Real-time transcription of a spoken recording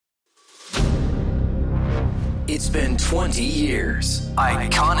It's been 20 years.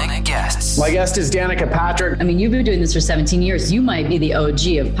 Iconic guests. My guest is Danica Patrick. I mean, you've been doing this for 17 years. You might be the OG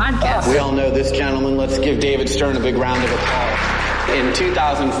of podcasts. We all know this gentleman. Let's give David Stern a big round of applause. In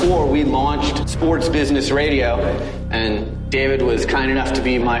 2004, we launched Sports Business Radio, and David was kind enough to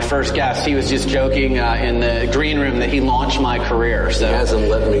be my first guest. He was just joking in the green room that he launched my career. So he hasn't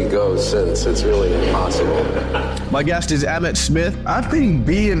let me go since. It's really impossible. My guest is Emmett Smith. I think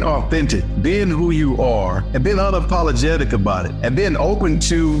being authentic, being who you are, and being unapologetic about it, and being open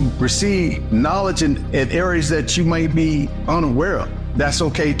to receive knowledge in areas that you might be unaware of, that's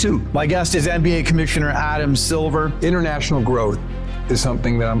okay too. My guest is NBA Commissioner Adam Silver. International growth is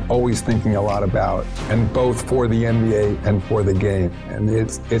something that I'm always thinking a lot about, and both for the NBA and for the game. And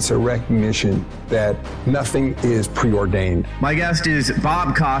it's a recognition that nothing is preordained. My guest is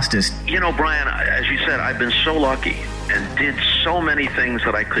Bob Costas. You know, Brian, as you said, I've been so lucky and did so many things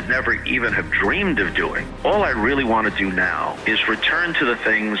that I could never even have dreamed of doing. All I really want to do now is return to the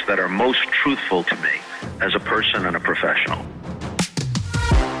things that are most truthful to me as a person and a professional.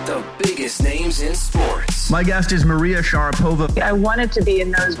 The biggest names in sports. My guest is Maria Sharapova. I wanted to be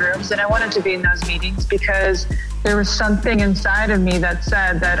in those rooms and I wanted to be in those meetings because there was something inside of me that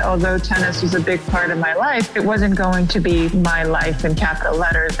said that although tennis was a big part of my life, it wasn't going to be my life in capital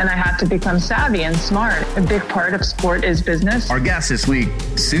letters. And I had to become savvy and smart. A big part of sport is business. Our guest this week,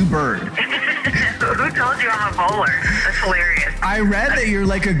 Sue Bird. Who told you I'm a bowler? That's hilarious. I read that you're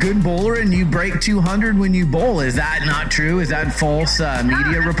like a good bowler and you break 200 when you bowl. Is that not true? Is that false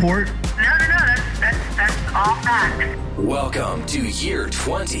media report? No. That's all fact. Welcome to year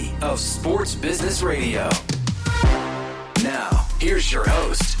 20 of Sports Business Radio. Now, here's your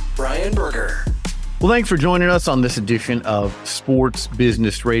host, Brian Berger. Well, thanks for joining us on this edition of Sports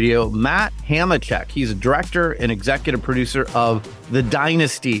Business Radio. Matt Hamachek, he's a director and executive producer of The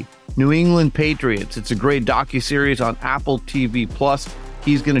Dynasty, New England Patriots. It's a great docuseries on Apple TV+.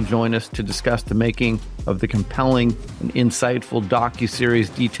 He's going to join us to discuss the making of the compelling and insightful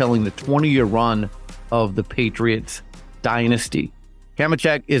docuseries detailing the 20-year run of the Patriots dynasty.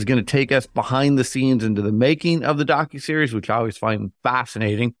 Hamachek is going to take us behind the scenes into the making of the docuseries, which I always find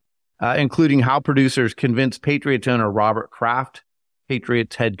fascinating, including how producers convinced Patriots owner Robert Kraft,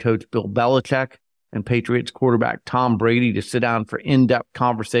 Patriots head coach Bill Belichick, and Patriots quarterback Tom Brady to sit down for in-depth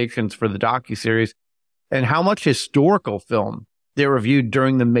conversations for the docuseries, and how much historical film they reviewed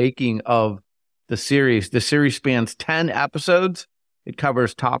during the making of the series. The series spans 10 episodes. It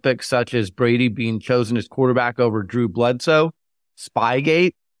covers topics such as Brady being chosen as quarterback over Drew Bledsoe,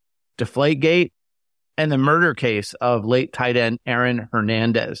 Spygate, Deflategate, and the murder case of late tight end Aaron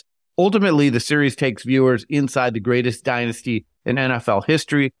Hernandez. Ultimately, the series takes viewers inside the greatest dynasty in NFL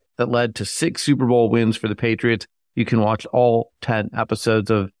history that led to 6 Super Bowl wins for the Patriots. You can watch all 10 episodes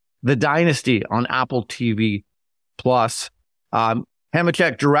of The Dynasty on Apple TV+.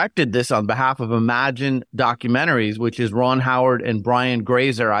 Hamachek directed this on behalf of Imagine Documentaries, which is Ron Howard and Brian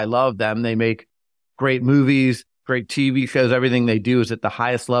Grazer. I love them. They make great movies, great TV shows. Everything they do is at the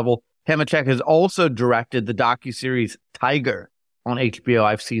highest level. Hamachek has also directed the docuseries Tiger on HBO.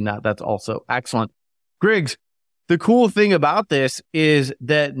 I've seen that. That's also excellent. Griggs, the cool thing about this is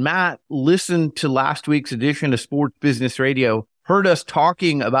that Matt listened to last week's edition of Sports Business Radio, heard us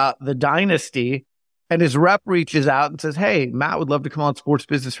talking about the dynasty, and his rep reaches out and says, hey, Matt would love to come on Sports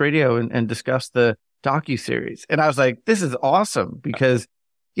Business Radio and discuss the docuseries. And I was like, this is awesome because,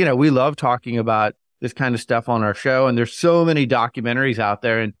 you know, we love talking about this kind of stuff on our show. And there's so many documentaries out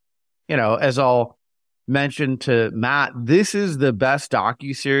there. And, you know, as I'll mention to Matt, this is the best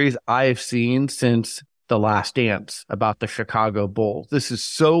docuseries I have seen since The Last Dance about the Chicago Bulls. This is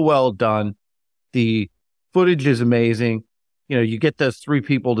so well done. The footage is amazing. You know, you get those 3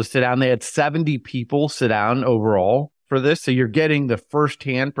 people to sit down. They had 70 people sit down overall for this. So you're getting the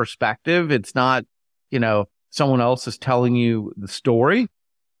firsthand perspective. It's not, you know, someone else is telling you the story.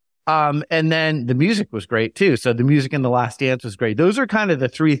 And then the music was great too. So the music in The Last Dance was great. Those are kind of the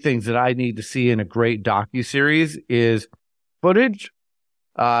 3 things that I need to see in a great docuseries is footage,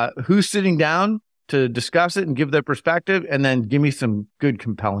 who's sitting down to discuss it and give their perspective, and then give me some good,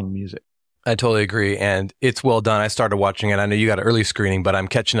 compelling music. I totally agree, and it's well done. I started watching it. I know you got an early screening, but I'm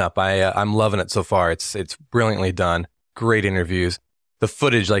catching up. I'm loving it so far. It's brilliantly done. Great interviews. The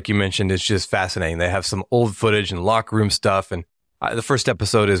footage, like you mentioned, is just fascinating. They have some old footage and locker room stuff, and the first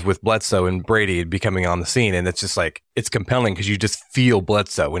episode is with Bledsoe and Brady becoming on the scene, and it's just like, it's compelling because you just feel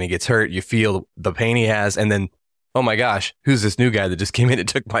Bledsoe. When he gets hurt, you feel the pain he has, and then, oh my gosh, who's this new guy that just came in and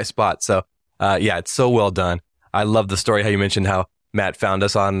took my spot? So, yeah, it's so well done. I love the story, how you mentioned how Matt found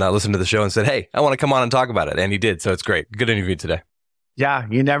us on, listened to the show and said, hey, I want to come on and talk about it. And he did. So it's great. Good interview today. Yeah.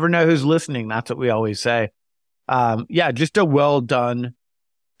 You never know who's listening. That's what we always say. just a well done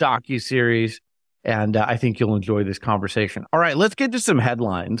docuseries. And I think you'll enjoy this conversation. All right, let's get to some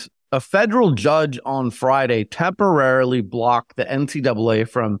headlines. A federal judge on Friday temporarily blocked the NCAA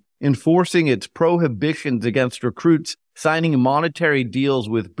from enforcing its prohibitions against recruits signing monetary deals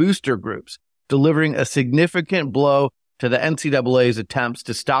with booster groups, delivering a significant blow to the NCAA's attempts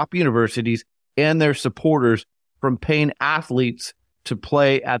to stop universities and their supporters from paying athletes to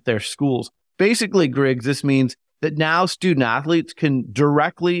play at their schools. Basically, Griggs, this means that now student athletes can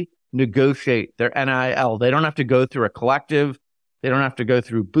directly negotiate their NIL. They don't have to go through a collective. They don't have to go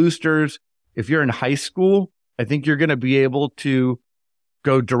through boosters. If you're in high school, I think you're going to be able to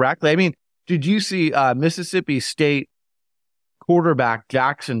go directly. I mean, did you see Mississippi State quarterback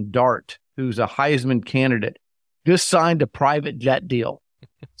Jackson Dart, who's a Heisman candidate, just signed a private jet deal?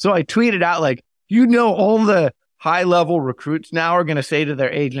 So I tweeted out, like, all the high-level recruits now are going to say to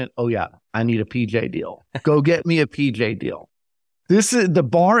their agent, oh, yeah, I need a PJ deal. Go get me a PJ deal. The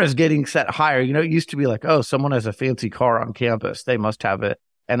bar is getting set higher. It used to be like, oh, someone has a fancy car on campus. They must have a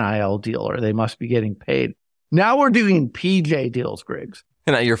NIL deal or they must be getting paid. Now we're doing PJ deals, Griggs.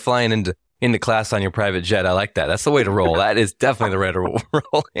 And now you're flying into class on your private jet. I like that. That's the way to roll. That is definitely the way to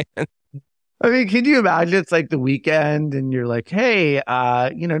roll. I mean, can you imagine? It's like the weekend and you're like, hey,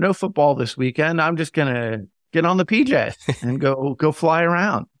 no football this weekend. I'm just going to get on the PJ and go fly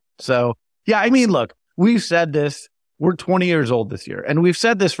around. So, yeah, I mean, look, we've said this. We're 20 years old this year, and we've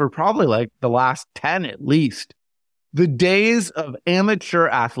said this for probably like the last 10 at least. The days of amateur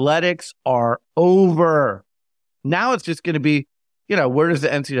athletics are over. Now it's just going to be, where does the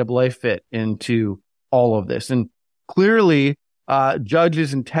NCAA fit into all of this? And clearly,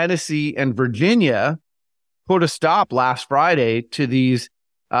 judges in Tennessee and Virginia put a stop last Friday to these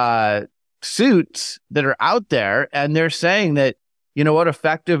suits that are out there, and they're saying that,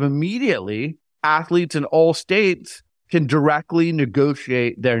 effective immediately, athletes in all states can directly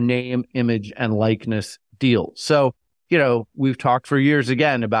negotiate their name, image, and likeness deals. So, we've talked for years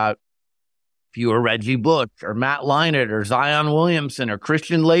again about if you were Reggie Bush or Matt Leinart or Zion Williamson or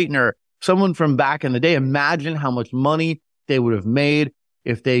Christian Laettner or someone from back in the day, imagine how much money they would have made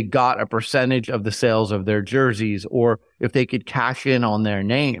if they got a percentage of the sales of their jerseys or if they could cash in on their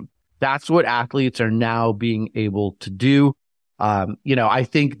name. That's what athletes are now being able to do. I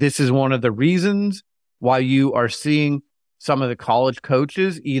think this is one of the reasons why you are seeing some of the college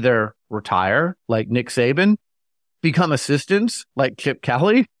coaches either retire, like Nick Saban, become assistants, like Chip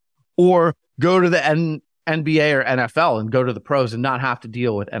Kelly, or go to the NBA or NFL and go to the pros and not have to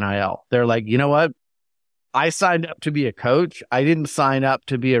deal with NIL. They're like, you know what? I signed up to be a coach. I didn't sign up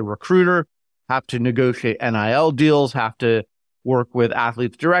to be a recruiter, have to negotiate NIL deals, have to work with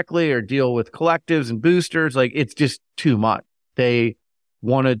athletes directly or deal with collectives and boosters. Like, it's just too much. They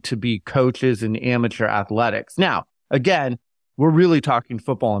wanted to be coaches in amateur athletics. Now, again, we're really talking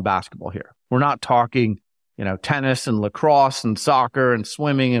football and basketball here. We're not talking, tennis and lacrosse and soccer and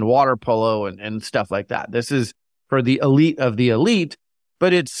swimming and water polo and stuff like that. This is for the elite of the elite,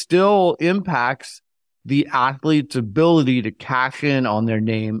 but it still impacts the athlete's ability to cash in on their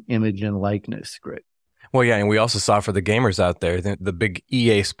name, image, and likeness. Great. Well, yeah, and we also saw for the gamers out there, the big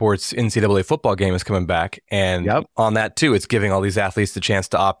EA Sports NCAA football game is coming back. And on that, too, it's giving all these athletes the chance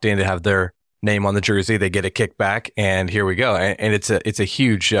to opt in to have their name on the jersey. They get a kickback, and here we go. And it's a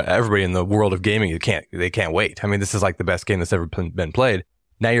huge, everybody in the world of gaming, they can't wait. I mean, this is like the best game that's ever been played.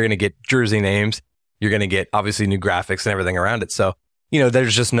 Now you're going to get jersey names. You're going to get, obviously, new graphics and everything around it. So,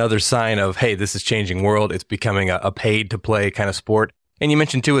 there's just another sign of, hey, this is changing world. It's becoming a paid-to-play kind of sport. And you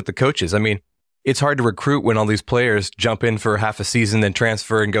mentioned, too, with the coaches. I mean, it's hard to recruit when all these players jump in for half a season, then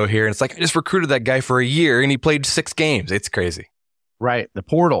transfer and go here. And it's like, I just recruited that guy for a year and he played 6 games. It's crazy. Right. The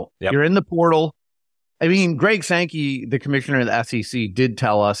portal. Yep. You're in the portal. I mean, Greg Sankey, the commissioner of the SEC, did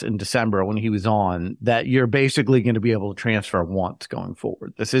tell us in December when he was on that you're basically going to be able to transfer once going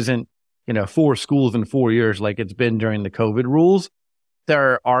forward. This isn't, 4 schools in 4 years like it's been during the COVID rules.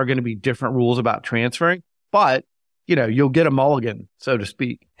 There are going to be different rules about transferring, but, you'll get a mulligan, so to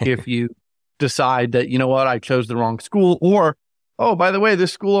speak, if you decide that, I chose the wrong school, or, oh, by the way,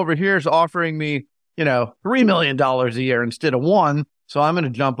 this school over here is offering me, $3 million a year instead of 1. So I'm going to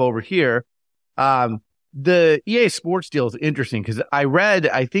jump over here. The EA Sports deal is interesting because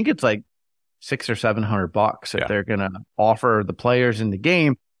I think it's like $600 or $700 that they're going to offer the players in the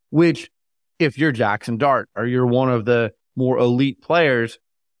game, which if you're Jackson Dart or you're one of the more elite players,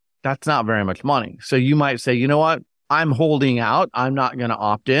 that's not very much money. So you might say, you know what? I'm holding out. I'm not going to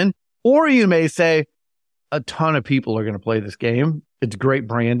opt in. Or you may say, a ton of people are going to play this game. It's great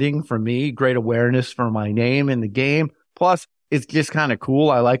branding for me, great awareness for my name in the game. Plus, it's just kind of cool.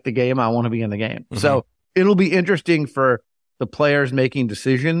 I like the game. I want to be in the game. Mm-hmm. So it'll be interesting for the players making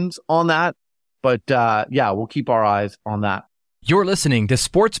decisions on that. But we'll keep our eyes on that. You're listening to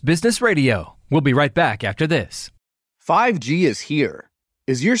Sports Business Radio. We'll be right back after this. 5G is here.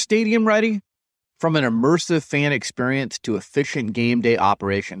 Is your stadium ready? From an immersive fan experience to efficient game day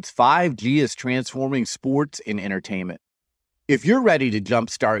operations, 5G is transforming sports and entertainment. If you're ready to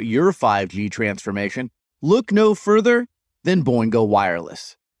jumpstart your 5G transformation, look no further than Boingo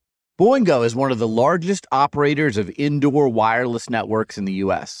Wireless. Boingo is one of the largest operators of indoor wireless networks in the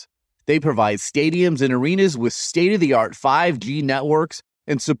U.S. They provide stadiums and arenas with state-of-the-art 5G networks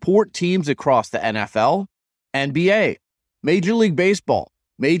and support teams across the NFL, NBA, Major League Baseball,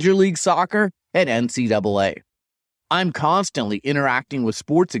 Major League Soccer, and NCAA. I'm constantly interacting with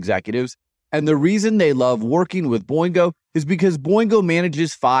sports executives, and the reason they love working with Boingo is because Boingo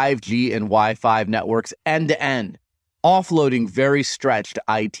manages 5G and Wi-Fi networks end-to-end, offloading very stretched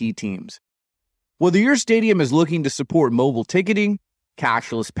IT teams. Whether your stadium is looking to support mobile ticketing,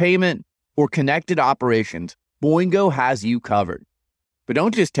 cashless payment, or connected operations, Boingo has you covered. But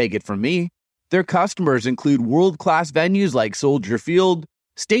don't just take it from me. Their customers include world-class venues like Soldier Field,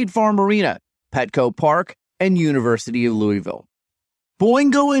 State Farm Arena, Petco Park, and University of Louisville.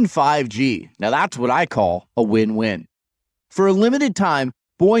 Boingo and 5G. Now that's what I call a win-win. For a limited time,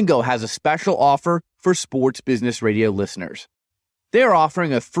 Boingo has a special offer for Sports Business Radio listeners. They're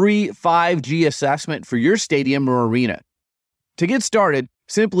offering a free 5G assessment for your stadium or arena. To get started,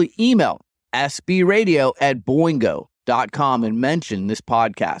 simply email sbradio@boingo.com and mention this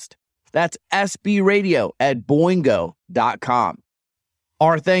podcast. That's sbradio@boingo.com.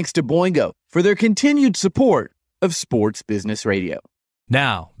 Our thanks to Boingo for their continued support of Sports Business Radio.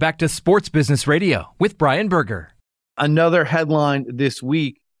 Now, back to Sports Business Radio with Brian Berger. Another headline this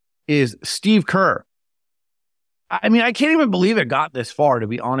week is Steve Kerr. I mean, I can't even believe it got this far, to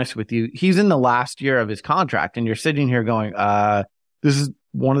be honest with you. He's in the last year of his contract, and you're sitting here going, this is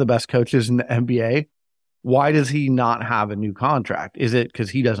one of the best coaches in the NBA. Why does he not have a new contract? Is it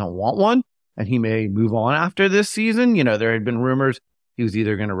because he doesn't want one and he may move on after this season? You know, there had been rumors he was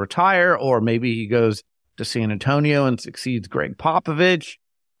either going to retire or maybe he goes to San Antonio and succeeds Greg Popovich.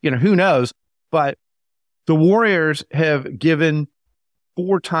 You know, who knows? But the Warriors have given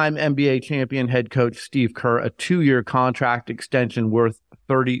four-time NBA champion head coach Steve Kerr a 2-year contract extension worth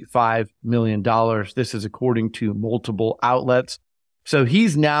 $35 million. This is according to multiple outlets. So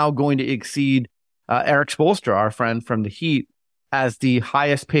he's now going to exceed Eric Spoelstra, our friend from the Heat, as the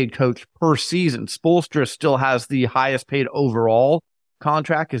highest paid coach per season. Spoelstra still has the highest paid overall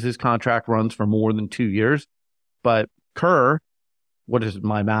contract as his contract runs for more than 2 years. But Kerr, what is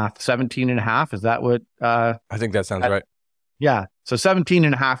my math? 17 and a half. Is that what? I think that sounds right. Yeah. So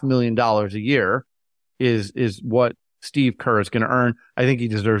 $17.5 million a year is what Steve Kerr is going to earn. I think he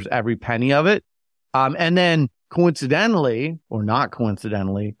deserves every penny of it. And then coincidentally, or not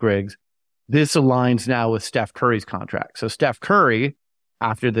coincidentally, Griggs, this aligns now with Steph Curry's contract. So Steph Curry,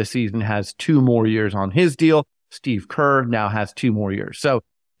 after this season, has 2 more years on his deal. Steve Kerr now has 2 more years. So,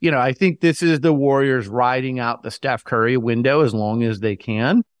 you know, I think this is the Warriors riding out the Steph Curry window as long as they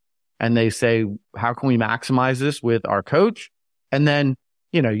can. And they say, how can we maximize this with our coach? And then,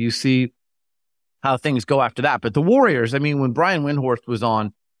 you know, you see how things go after that. But the Warriors, I mean, when Brian Windhorst was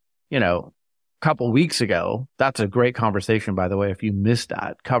on, you know, a couple weeks ago, that's a great conversation, by the way, if you missed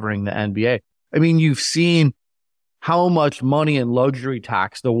that, covering the NBA. I mean, you've seen how much money and luxury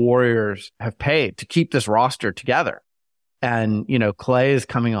tax the Warriors have paid to keep this roster together. And, you know, Clay is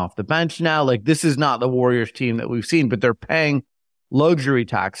coming off the bench now. Like, this is not the Warriors team that we've seen, but they're paying luxury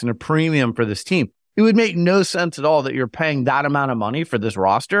tax and a premium for this team. It would make no sense at all that you're paying that amount of money for this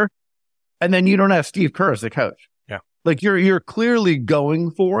roster and then you don't have Steve Kerr as the coach. Yeah. Like, you're clearly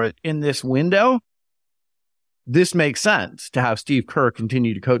going for it in this window. This makes sense to have Steve Kerr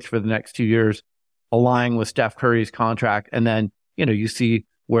continue to coach for the next 2 years, aligning with Steph Curry's contract. And then, you know, you see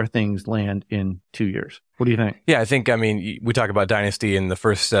where things land in 2 years. What do you think? Yeah, I think, I mean, we talk about dynasty in the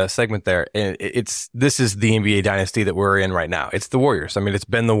first segment there. And this is the NBA dynasty that we're in right now. It's the Warriors. I mean, it's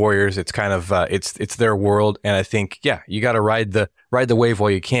been the Warriors. It's kind of, it's their world. And I think, yeah, you got to ride the wave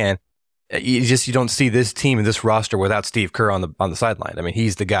while you can. You don't see this team and this roster without Steve Kerr on the sideline. I mean,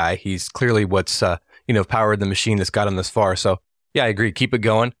 he's the guy. He's clearly what's, powered the machine that's got him this far. So yeah, I agree. Keep it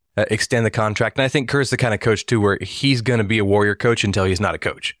going. Extend the contract. And I think Kerr's the kind of coach too, where he's going to be a Warrior coach until he's not a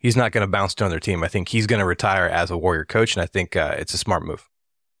coach. He's not going to bounce to another team. I think he's going to retire as a Warrior coach. And I think it's a smart move.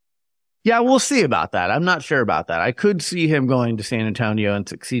 Yeah, we'll see about that. I'm not sure about that. I could see him going to San Antonio and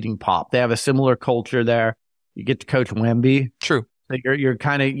succeeding Pop. They have a similar culture there. You get to coach Wemby. True. You're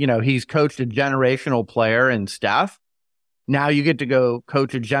kind of, he's coached a generational player in Steph. Now you get to go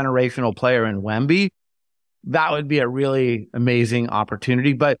coach a generational player in Wemby. that would be a really amazing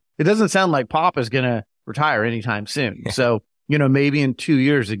opportunity. But it doesn't sound like Pop is going to retire anytime soon. So, maybe in 2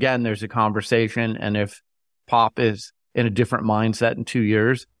 years, again, there's a conversation. And if Pop is in a different mindset in 2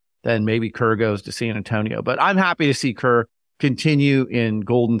 years, then maybe Kerr goes to San Antonio. But I'm happy to see Kerr continue in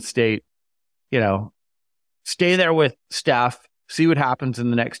Golden State, stay there with Steph, see what happens in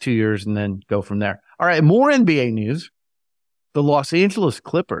the next 2 years, and then go from there. All right, more NBA news. The Los Angeles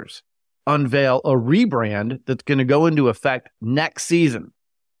Clippers unveil a rebrand that's going to go into effect next season.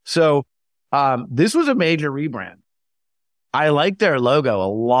 So this was a major rebrand. I like their logo a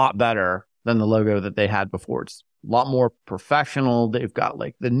lot better than the logo that they had before. It's a lot more professional. They've got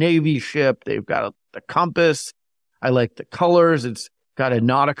like the Navy ship. They've got the compass. I like the colors. It's got a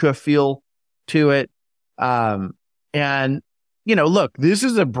Nautica feel to it. And, look, this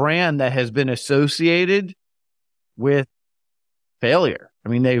is a brand that has been associated with failure. I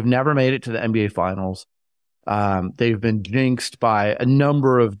mean, they've never made it to the NBA Finals. They've been jinxed by a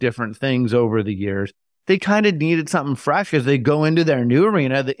number of different things over the years. They kind of needed something fresh as they go into their new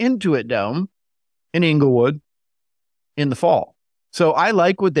arena, the Intuit Dome in Inglewood in the fall. So I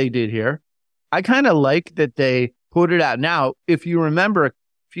like what they did here. I kind of like that they put it out. Now, if you remember a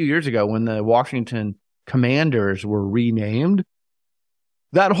few years ago when the Washington Commanders were renamed,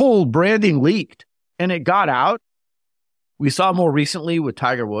 that whole branding leaked and it got out. We saw more recently with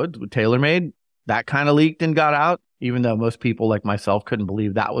Tiger Woods, with TaylorMade, that kind of leaked and got out, even though most people like myself couldn't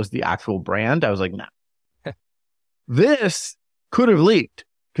believe that was the actual brand. I was like, no. This could have leaked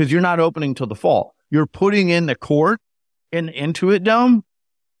because you're not opening till the fall. You're putting in the court in the Intuit Dome.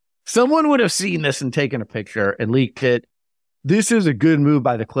 Someone would have seen this and taken a picture and leaked it. This is a good move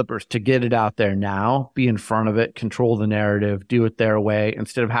by the Clippers to get it out there now, be in front of it, control the narrative, do it their way,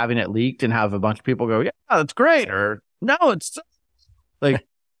 instead of having it leaked and have a bunch of people go, yeah, that's great, or no, it's like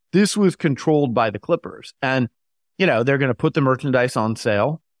this was controlled by the Clippers. And, they're going to put the merchandise on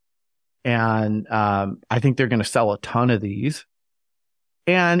sale. And I think they're going to sell a ton of these.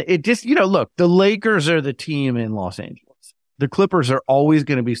 And it just, look, the Lakers are the team in Los Angeles. The Clippers are always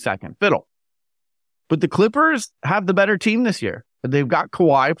going to be second fiddle. But the Clippers have the better team this year. They've got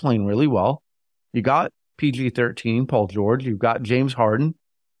Kawhi playing really well. You got PG-13, Paul George. You've got James Harden.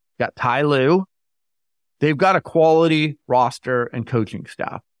 You got Ty Lue. They've got a quality roster and coaching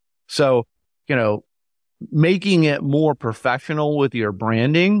staff. So, making it more professional with your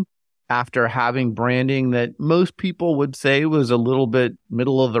branding after having branding that most people would say was a little bit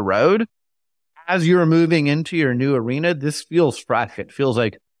middle of the road. As you're moving into your new arena, this feels fresh. It feels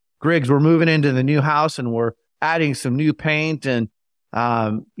like, Griggs, we're moving into the new house and we're adding some new paint. And,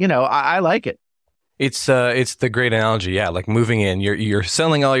 I like it. It's the great analogy. Yeah. Like moving in, you're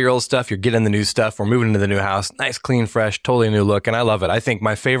selling all your old stuff. You're getting the new stuff. We're moving into the new house. Nice, clean, fresh, totally new look. And I love it. I think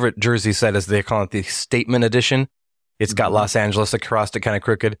my favorite jersey set is they call it the Statement Edition. It's got Los Angeles across it, kind of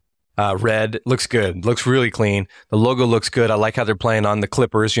crooked. Red looks good. Looks really clean. The logo looks good. I like how they're playing on the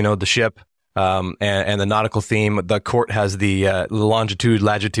Clippers, the ship, and the nautical theme. The court has the longitude,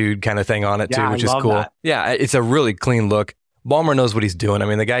 latitude kind of thing on it too, which is cool. That. Yeah. It's a really clean look. Ballmer knows what he's doing. I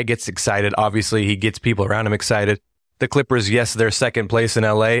mean, the guy gets excited. Obviously, he gets people around him excited. The Clippers, yes, they're second place in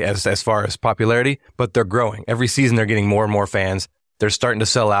LA as far as popularity, but they're growing. Every season, they're getting more and more fans. They're starting to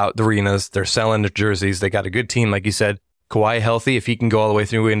sell out the arenas. They're selling the jerseys. They got a good team, like you said. Kawhi healthy. If he can go all the way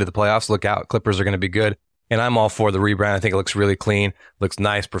through into the playoffs, look out. Clippers are going to be good. And I'm all for the rebrand. I think it looks really clean, looks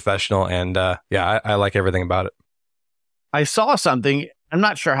nice, professional, and I like everything about it. I saw something. I'm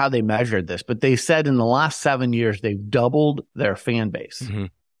not sure how they measured this, but they said in the last 7 years, they've doubled their fan base. Mm-hmm.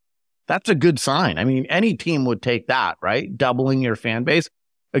 That's a good sign. I mean, any team would take that, right? Doubling your fan base.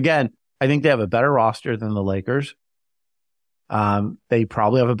 Again, I think they have a better roster than the Lakers. They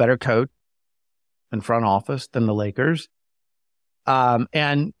probably have a better coach and front office than the Lakers.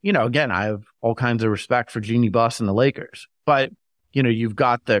 And, again, I have all kinds of respect for Jeannie Buss and the Lakers. But, you've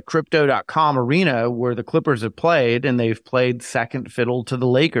got the Crypto.com arena where the Clippers have played, and they've played second fiddle to the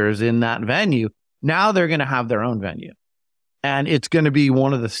Lakers in that venue. Now they're going to have their own venue. And it's going to be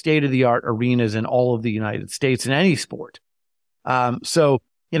one of the state-of-the-art arenas in all of the United States in any sport. So,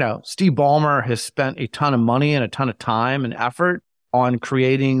 Steve Ballmer has spent a ton of money and a ton of time and effort on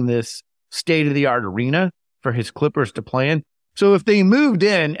creating this state-of-the-art arena for his Clippers to play in. So if they moved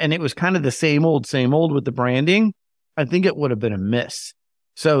in and it was kind of the same old with the branding, I think it would have been a miss.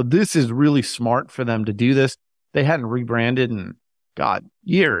 So this is really smart for them to do this. They hadn't rebranded in,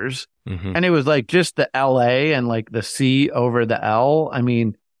 years. Mm-hmm. And it was like just the LA and like the C over the L. I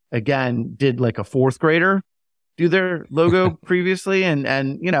mean, again, did like a fourth grader. do their logo previously. And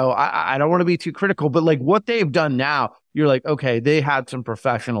I don't want to be too critical, but like what they've done now, you're like, okay, they had some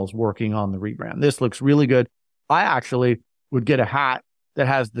professionals working on the rebrand. This looks really good. I actually would get a hat that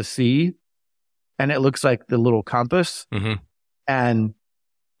has the C and it looks like the little compass and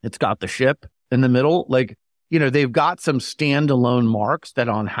it's got the ship in the middle. Like, they've got some standalone marks that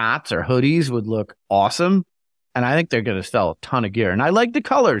on hats or hoodies would look awesome. And I think they're going to sell a ton of gear. And I like the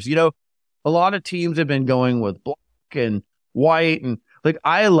colors. A lot of teams have been going with black and white. And like,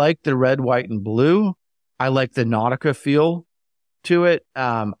 I like the red, white, and blue. I like the Nautica feel to it.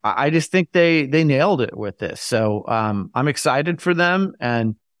 I just think they nailed it with this. So I'm excited for them.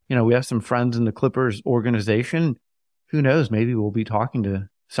 And, we have some friends in the Clippers organization. Who knows? Maybe we'll be talking to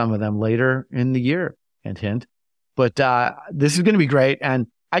some of them later in the year. Hint, hint. But this is going to be great. And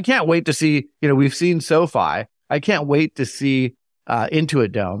I can't wait to see, we've seen SoFi. I can't wait to see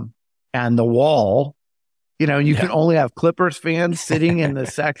Intuit Dome and the wall. You can only have Clippers fans sitting in the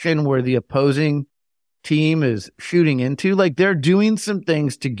section where the opposing team is shooting into. Like, they're doing some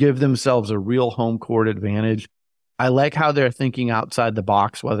things to give themselves a real home court advantage. I like how they're thinking outside the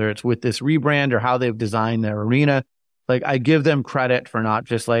box, whether it's with this rebrand or how they've designed their arena. Like, I give them credit for not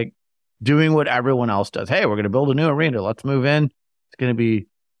just like doing what everyone else does. Hey, we're going to build a new arena. Let's move in. It's going to be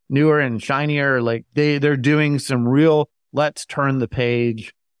newer and shinier. Like, they're doing some real let's turn the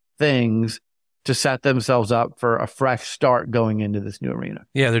page things to set themselves up for a fresh start going into this new arena.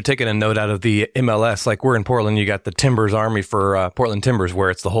 Yeah, they're taking a note out of the MLS. Like, we're in Portland, you got the Timbers Army for Portland Timbers, where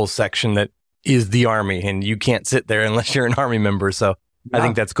it's the whole section that is the Army, and you can't sit there unless you're an Army member. So yeah. I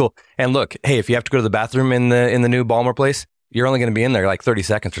think that's cool. And look, hey, if you have to go to the bathroom in the new Ballmer place, you're only going to be in there like 30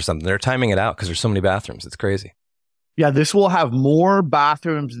 seconds or something. They're timing it out because there's so many bathrooms. It's crazy. Yeah, this will have more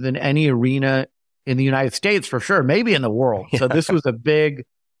bathrooms than any arena in the United States for sure, maybe in the world. Yeah. So this was a big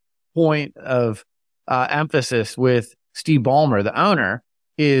point of emphasis with Steve Ballmer, the owner,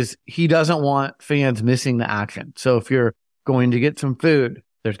 is he doesn't want fans missing the action. So if you're going to get some food,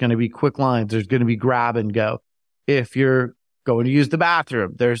 there's going to be quick lines. There's going to be grab and go. If you're going to use the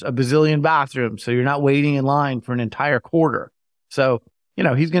bathroom, there's a bazillion bathrooms. So you're not waiting in line for an entire quarter. So,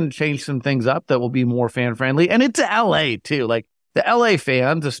 he's going to change some things up that will be more fan friendly. And it's LA too. Like, the LA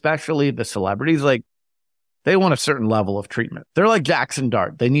fans, especially the celebrities, like, they want a certain level of treatment. They're like Jackson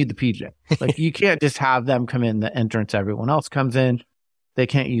Dart. They need the PJ. Like, you can't just have them come in the entrance everyone else comes in. They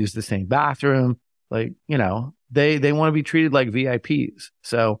can't use the same bathroom. Like, they want to be treated like VIPs.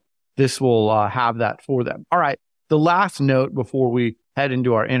 So this will have that for them. All right. The last note before we head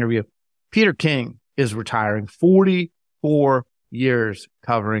into our interview, Peter King is retiring. 44 years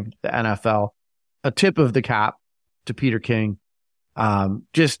covering the NFL. A tip of the cap to Peter King.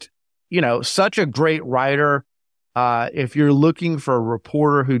 Such a great writer. If you're looking for a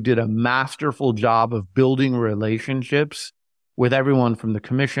reporter who did a masterful job of building relationships with everyone from the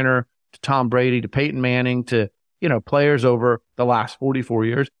commissioner to Tom Brady to Peyton Manning to, players over the last 44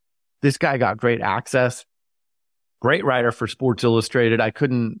 years, this guy got great access. Great writer for Sports Illustrated. I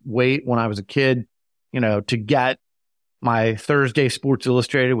couldn't wait when I was a kid, to get my Thursday Sports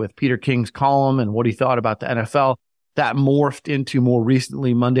Illustrated with Peter King's column and what he thought about the NFL. That morphed into more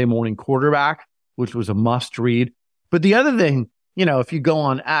recently Monday Morning Quarterback, which was a must read. But the other thing, if you go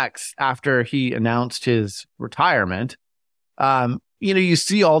on X after he announced his retirement, you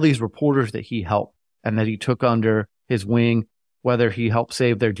see all these reporters that he helped and that he took under his wing, whether he helped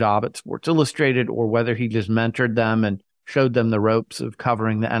save their job at Sports Illustrated or whether he just mentored them and showed them the ropes of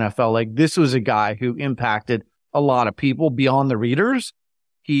covering the NFL. Like, this was a guy who impacted a lot of people beyond the readers.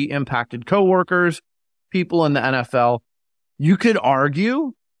 He impacted coworkers, people in the NFL. You could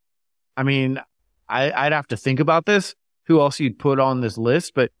argue, I'd have to think about this, who else you'd put on this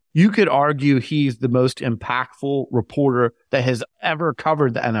list, but you could argue he's the most impactful reporter that has ever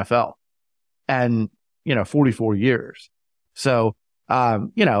covered the NFL. And, 44 years. So, a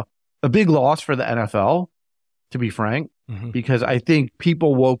big loss for the NFL, to be frank, because I think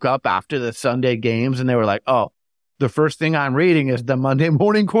people woke up after the Sunday games and they were like, oh, the first thing I'm reading is the Monday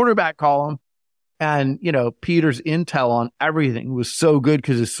Morning Quarterback column. And, Peter's intel on everything was so good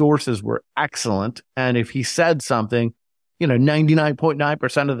because his sources were excellent. And if he said something,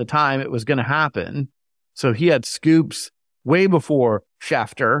 99.9% of the time it was going to happen. So he had scoops way before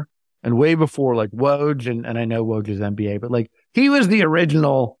Schefter and way before like Woj. And I know Woj is NBA, but like he was the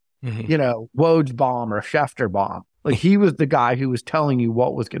original, Woj bomb or Schefter bomb. Like he was the guy who was telling you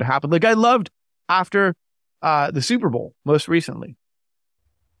what was going to happen. Like I loved after the Super Bowl most recently.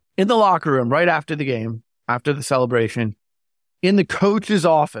 In the locker room, right after the game, after the celebration, in the coach's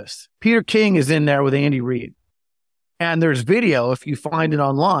office, Peter King is in there with Andy Reid. And there's video, if you find it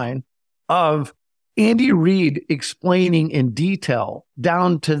online, of Andy Reid explaining in detail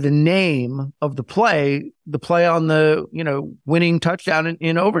down to the name of the play on the, winning touchdown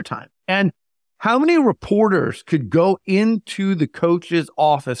in overtime. And how many reporters could go into the coach's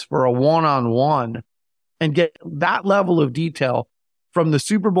office for a one-on-one and get that level of detail from the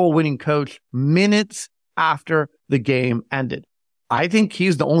Super Bowl winning coach minutes after the game ended? I think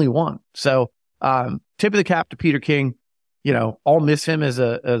he's the only one. So, tip of the cap to Peter King. I'll miss him as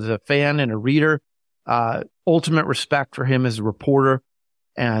a fan and a reader. Ultimate respect for him as a reporter.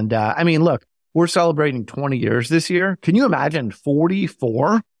 And, look, we're celebrating 20 years this year. Can you imagine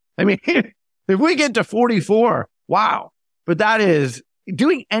 44? If we get to 44, wow. But that is,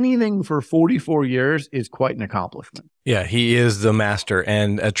 doing anything for 44 years is quite an accomplishment. Yeah, he is the master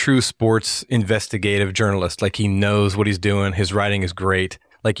and a true sports investigative journalist. Like, he knows what he's doing. His writing is great.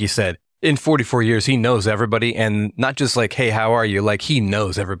 Like you said, in 44 years, he knows everybody, and not just like, hey, how are you? Like, he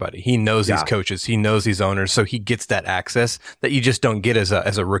knows everybody. He knows these coaches. He knows these owners. So he gets that access that you just don't get as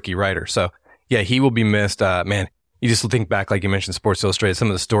a rookie writer. So yeah, he will be missed. Man, you just think back, like you mentioned, Sports Illustrated, some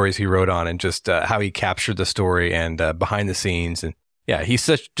of the stories he wrote on and just how he captured the story and behind the scenes. And yeah, he's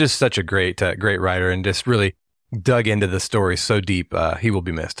such a great writer and just really dug into the story so deep. He will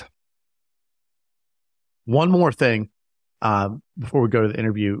be missed. One more thing before we go to the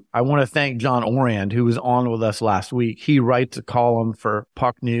interview, I want to thank John Orand, who was on with us last week. He writes a column for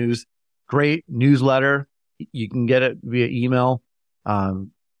Puck News. Great newsletter. You can get it via email.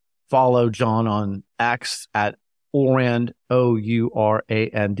 Follow John on X at Orand, OURAND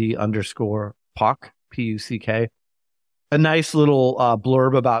 _Puck, PUCK. A nice little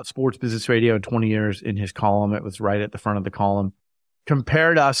blurb about Sports Business Radio in 20 years in his column. It was right at the front of the column.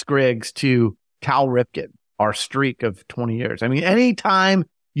 Compared us, Griggs, to Cal Ripken, our streak of 20 years. Anytime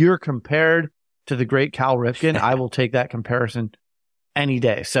you're compared to the great Cal Ripken, I will take that comparison any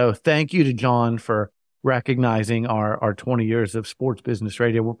day. So thank you to John for recognizing our 20 years of Sports Business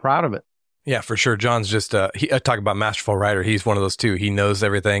Radio. We're proud of it. Yeah, for sure. John's just, talk about masterful writer. He's one of those too. He knows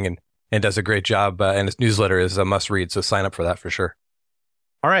everything and does a great job. And his newsletter is a must read. So sign up for that for sure.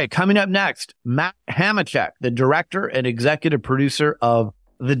 All right. Coming up next, Matt Hamachek, the director and executive producer of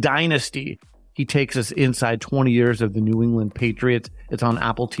The Dynasty. He takes us inside 20 years of the New England Patriots. It's on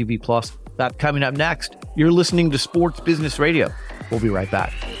Apple TV Plus. That's coming up next. You're listening to Sports Business Radio. We'll be right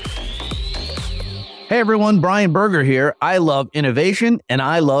back. Hey everyone, Brian Berger here. I love innovation and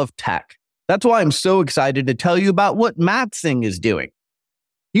I love tech. That's why I'm so excited to tell you about what MatSing is doing.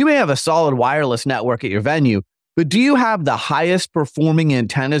 You may have a solid wireless network at your venue, but do you have the highest performing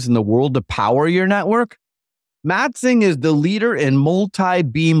antennas in the world to power your network? MatSing is the leader in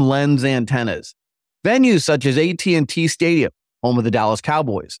multi-beam lens antennas. Venues such as AT&T Stadium, home of the Dallas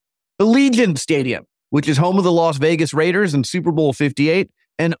Cowboys, Allegiant Stadium, which is home of the Las Vegas Raiders and Super Bowl 58,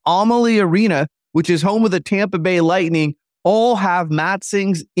 and Amalie Arena, which is home of the Tampa Bay Lightning, all have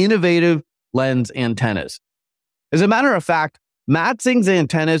MatSing's innovative lens antennas. As a matter of fact, MatSing's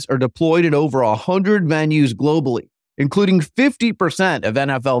antennas are deployed in over 100 venues globally, including 50% of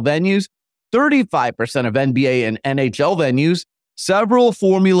NFL venues, 35% of NBA and NHL venues, several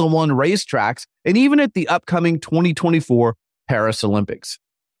Formula One racetracks, and even at the upcoming 2024 Paris Olympics.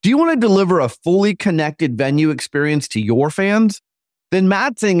 Do you want to deliver a fully connected venue experience to your fans? Then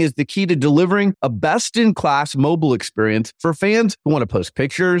MatSing is the key to delivering a best-in-class mobile experience for fans who want to post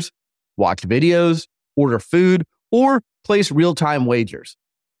pictures, watch videos, order food, or place real-time wagers.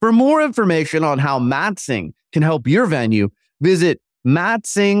 For more information on how MatSing can help your venue, visit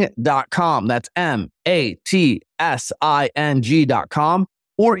matsing.com. That's MATSING.com,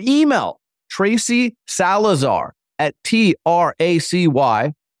 or email Tracy Salazar at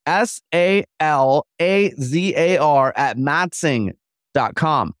TracySalazar at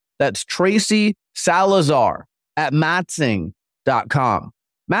matsing.com. That's Tracy Salazar at matsing.com.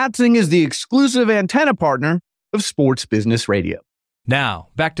 MatSing is the exclusive antenna partner of Sports Business Radio. Now,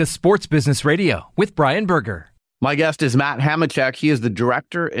 back to Sports Business Radio with Brian Berger. My guest is Matt Hamachek. He is the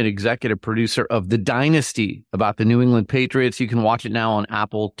director and executive producer of The Dynasty, about the New England Patriots. You can watch it now on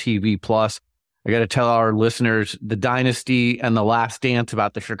Apple TV Plus. I got to tell our listeners, The Dynasty and The Last Dance,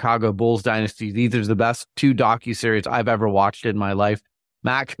 about the Chicago Bulls dynasty. These are the best two docuseries I've ever watched in my life.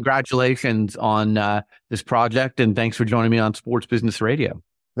 Matt, congratulations on this project, and thanks for joining me on Sports Business Radio.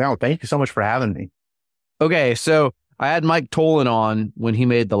 No, thank you so much for having me. Okay, so I had Mike Tollin on when he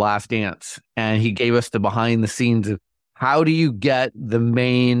made The Last Dance, and he gave us the behind the scenes of how do you get the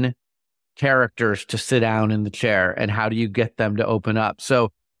main characters to sit down in the chair, and how do you get them to open up?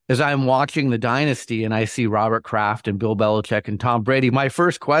 So as I'm watching The Dynasty and I see Robert Kraft and Bill Belichick and Tom Brady, my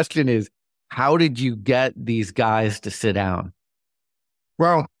first question is, how did you get these guys to sit down?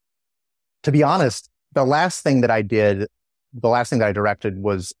 Well, to be honest, the last thing that I directed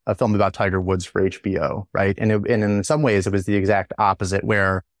was a film about Tiger Woods for HBO, right? And in some ways it was the exact opposite,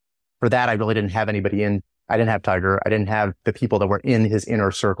 where for that I really didn't have anybody in. I didn't have Tiger. I didn't have the people that were in his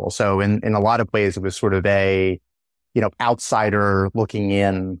inner circle. So in a lot of ways it was sort of a, outsider looking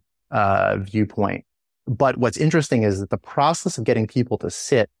in viewpoint. But what's interesting is that the process of getting people to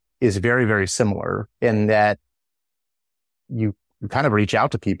sit is very, very similar in that you kind of reach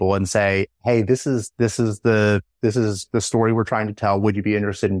out to people and say, hey, this is the story we're trying to tell. Would you be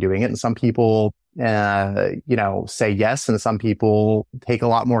interested in doing it? And some people, say yes. And some people take a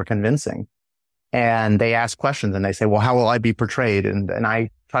lot more convincing, and they ask questions and they say, well, how will I be portrayed? And I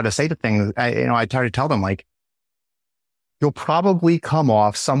try to say to things, I try to tell them, like, you'll probably come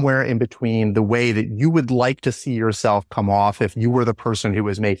off somewhere in between the way that you would like to see yourself come off if you were the person who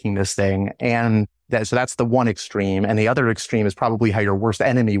was making this thing. And so that's the one extreme. And the other extreme is probably how your worst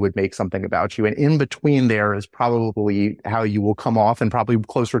enemy would make something about you. And in between there is probably how you will come off, and probably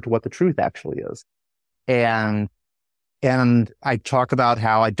closer to what the truth actually is. And I talk about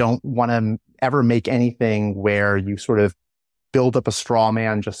how I don't want to ever make anything where you sort of build up a straw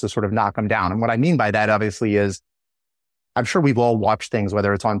man just to sort of knock them down. And what I mean by that, obviously, is I'm sure we've all watched things,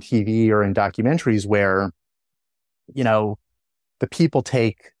 whether it's on TV or in documentaries, where, the people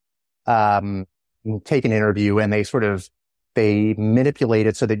take an interview and they manipulate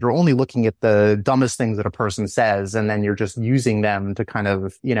it so that you're only looking at the dumbest things that a person says. And then you're just using them to kind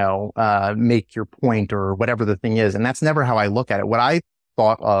of, make your point or whatever the thing is. And that's never how I look at it. What I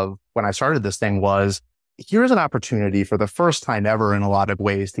thought of when I started this thing was, here's an opportunity for the first time ever in a lot of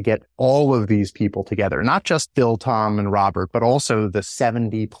ways to get all of these people together, not just Bill, Tom, and Robert, but also the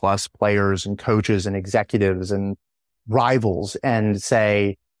 70 plus players and coaches and executives and rivals, and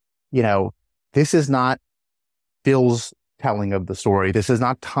say, this is not Bill's telling of the story. This is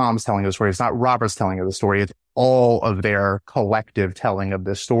not Tom's telling of the story. It's not Robert's telling of the story. It's all of their collective telling of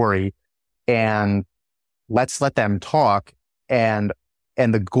this story. And let's let them talk. And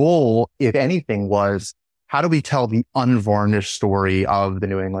the goal, if anything, was, how do we tell the unvarnished story of the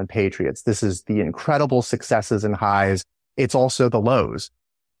New England Patriots? This is the incredible successes and highs. It's also the lows.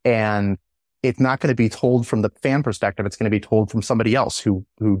 And it's not going to be told from the fan perspective. It's going to be told from somebody else who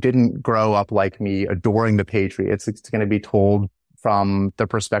didn't grow up like me adoring the Patriots. It's going to be told from the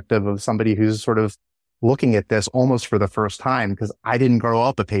perspective of somebody who's sort of looking at this almost for the first time, because I didn't grow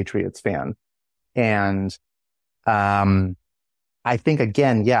up a Patriots fan. And, I think,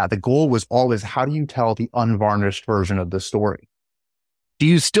 again, the goal was always, how do you tell the unvarnished version of the story? Do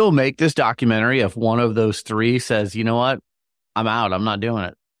you still make this documentary if one of those three says, you know what, I'm out, I'm not doing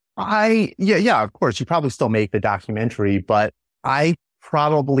it? Yeah, of course, you probably still make the documentary, but I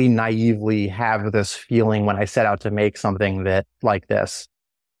probably naively have this feeling when I set out to make something like this,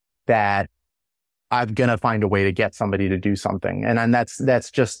 that I'm going to find a way to get somebody to do something. And that's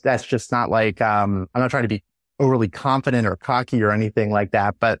just not like, I'm not trying to be overly confident or cocky or anything like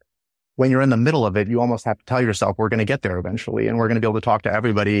that. But when you're in the middle of it, you almost have to tell yourself, we're going to get there eventually, and we're going to be able to talk to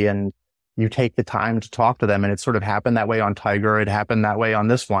everybody. And you take the time to talk to them. And it sort of happened that way on Tiger. It happened that way on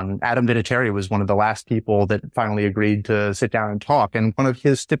this one. Adam Vinatieri was one of the last people that finally agreed to sit down and talk. And one of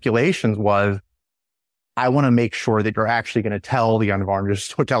his stipulations was, I want to make sure that you're actually going to tell the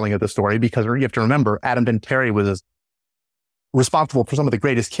unvarnished telling of the story, because you have to remember, Adam Vinatieri was responsible for some of the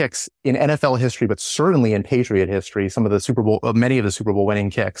greatest kicks in NFL history, but certainly in Patriot history, many of the Super Bowl winning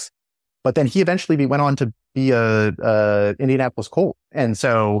kicks. But then he eventually went on to be a Indianapolis Colt. And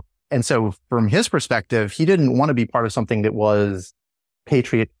so from his perspective, he didn't want to be part of something that was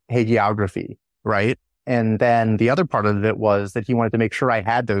Patriot hagiography, right? And then the other part of it was that he wanted to make sure I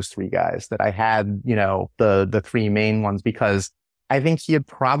had those three guys, that I had, the three main ones, because I think he had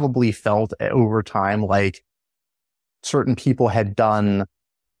probably felt over time like certain people had done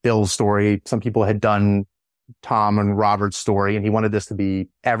Bill's story, some people had done Tom and Robert's story, and he wanted this to be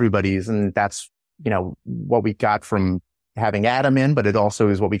everybody's. And that's, what we got from having Adam in, but it also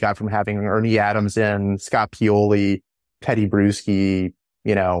is what we got from having Ernie Adams in, Scott Pioli, Teddy Bruschi,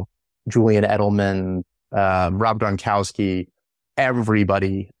 Julian Edelman, Rob Gronkowski,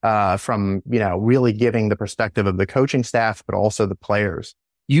 everybody, from, really giving the perspective of the coaching staff, but also the players.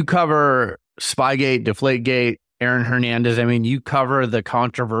 You cover Spygate, Deflategate, Aaron Hernandez. I mean, you cover the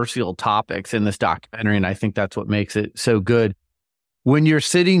controversial topics in this documentary, and I think that's what makes it so good. When you're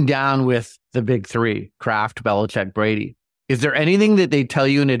sitting down with the big three, Kraft, Belichick, Brady, is there anything that they tell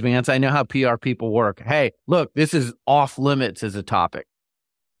you in advance? I know how PR people work. Hey, look, this is off limits as a topic.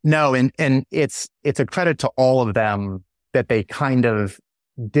 No, and it's a credit to all of them that they kind of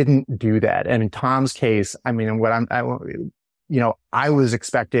didn't do that. And in Tom's case, I mean, I was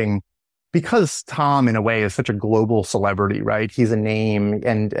expecting because Tom, in a way, is such a global celebrity, right? He's a name,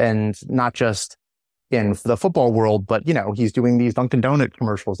 and not just in the football world, but, you know, he's doing these Dunkin' Donut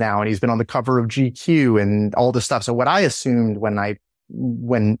commercials now, and he's been on the cover of GQ and all this stuff. So what I assumed when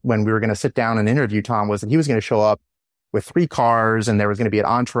we were going to sit down and interview Tom was that he was going to show up with 3 cars, and there was going to be an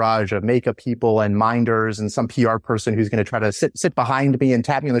entourage of makeup people and minders and some PR person who's going to try to sit behind me and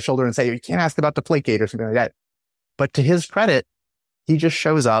tap me on the shoulder and say, you can't ask about Deflategate or something like that. But to his credit, he just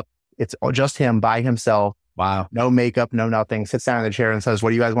shows up. It's just him by himself. Wow. No makeup, no nothing. Sits down in the chair and says, what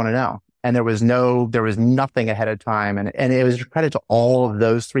do you guys want to know? And there was nothing ahead of time. And it was a credit to all of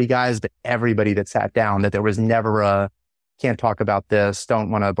those 3 guys, but everybody that sat down, that there was never a, can't talk about this,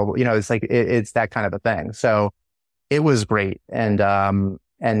 don't want to, you know, it's like, it's that kind of a thing. So it was great. And,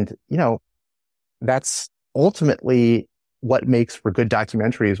 you know, that's ultimately what makes for good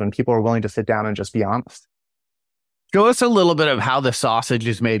documentaries, when people are willing to sit down and just be honest. Show us a little bit of how the sausage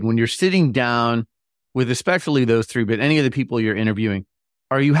is made when you're sitting down with especially those 3, but any of the people you're interviewing.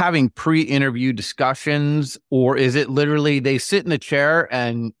 Are you having pre-interview discussions, or is it literally they sit in the chair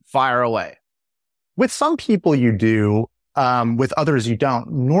and fire away? With some people you do, with others you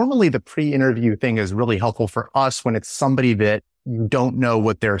don't. Normally the pre-interview thing is really helpful for us when it's somebody that you don't know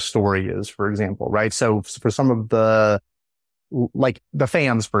what their story is, for example, right? So for some of the, like the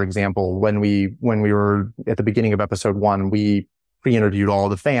fans, for example, when we were at the beginning of episode 1, we pre-interviewed all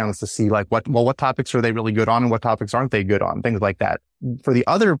the fans to see like what topics are they really good on and what topics aren't they good on, things like that. For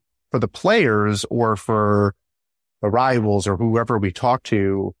the players or for the rivals or whoever we talk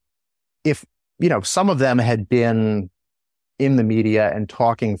to, if, you know, some of them had been in the media and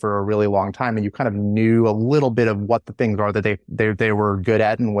talking for a really long time, and you kind of knew a little bit of what the things are that they were good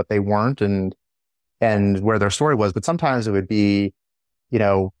at and what they weren't, and where their story was. But sometimes it would be, you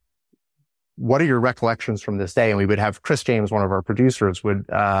know, what are your recollections from this day? And we would have Chris James, one of our producers, would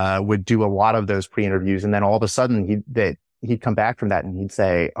do a lot of those pre-interviews. And then all of a sudden he'd come back from that and he'd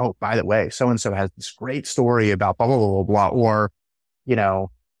say, oh, by the way, so-and-so has this great story about blah, blah, blah, blah, blah. Or, you know,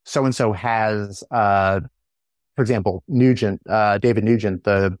 so-and-so has, for example, David Nugent,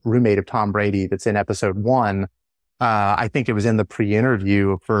 the roommate of Tom Brady that's in episode 1. I think it was in the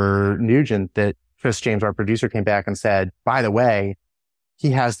pre-interview for Nugent that Chris James, our producer, came back and said, by the way, he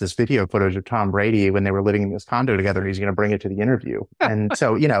has this video footage of Tom Brady when they were living in this condo together. He's going to bring it to the interview. And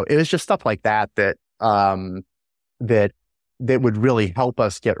so, you know, it was just stuff like that would really help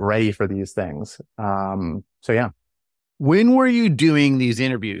us get ready for these things. So yeah. When were you doing these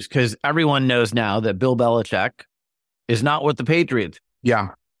interviews? Because everyone knows now that Bill Belichick is not with the Patriots. Yeah.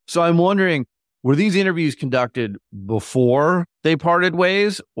 So I'm wondering, were these interviews conducted before they parted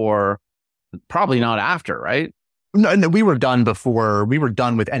ways, or probably not after, right? No, we were done before. We were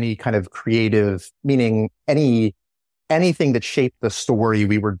done with any kind of creative, meaning anything that shaped the story.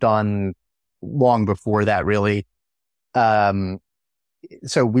 We were done long before that, really.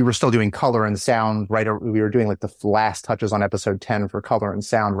 So we were still doing color and sound, right? We were doing like the last touches on episode 10 for color and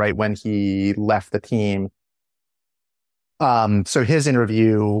sound, right when he left the team. So his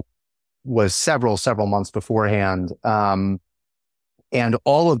interview was several months beforehand. And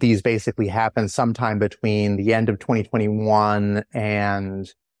all of these basically happened sometime between the end of 2021 and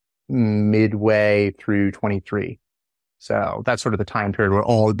midway through 23. So that's sort of the time period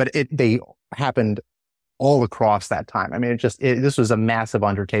where they happened all across that time. I mean, this was a massive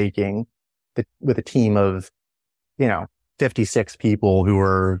undertaking with a team of, you know, 56 people who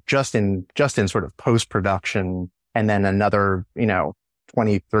were just in sort of post-production, and then another, you know,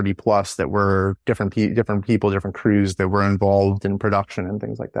 20, 30 plus that were different people, different crews that were involved in production and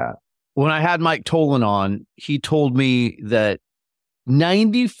things like that. When I had Mike Tolan on, he told me that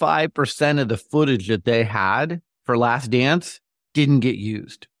 95% of the footage that they had for Last Dance didn't get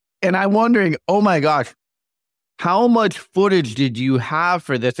used. And I'm wondering, oh my gosh, how much footage did you have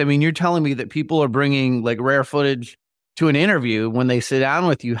for this? I mean, you're telling me that people are bringing like rare footage to an interview when they sit down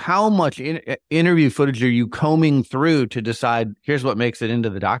with you. How much interview footage are you combing through to decide, here's what makes it into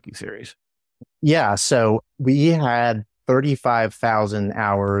the docuseries? Yeah. So we had 35,000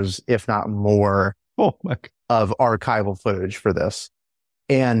 hours, if not more, of archival footage for this.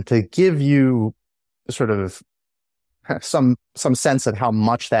 And to give you sort of some sense of how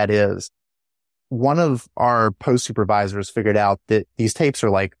much that is, one of our post supervisors figured out that these tapes are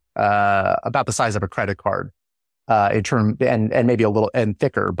like about the size of a credit card. In term, and maybe a little and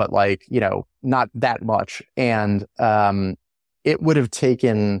thicker, but like, you know, not that much. And it would have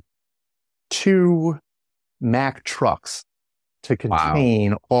taken 2 Mack trucks to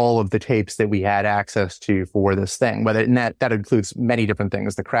contain all of the tapes that we had access to for this thing. And that includes many different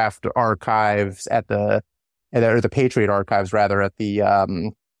things: the Kraft archives or the Patriot archives rather at the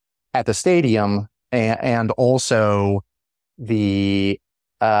at the stadium and also the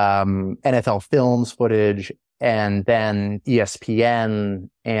NFL Films footage, and then ESPN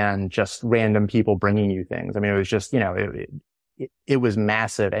and just random people bringing you things. I mean, it was just, it was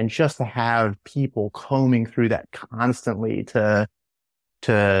massive. And just to have people combing through that constantly to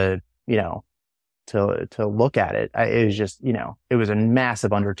look at it, it was just, it was a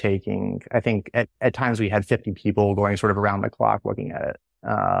massive undertaking. I think at times we had 50 people going sort of around the clock looking at it.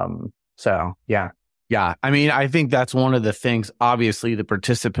 So yeah. Yeah. I mean, I think that's one of the things, obviously the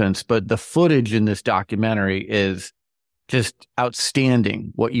participants, but the footage in this documentary is just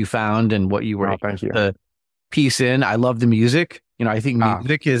outstanding, what you found and what you were able to piece in. I love the music. I think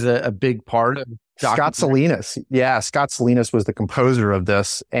music is a big part of Scott Salinas. Yeah. Scott Salinas was the composer of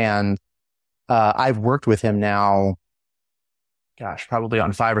this. And I've worked with him now, probably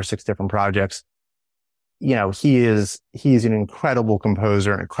on 5 or 6 different projects. He's an incredible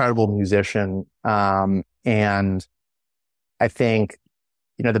composer, an incredible musician. And I think,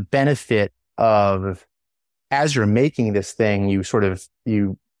 the benefit of, as you're making this thing, you sort of,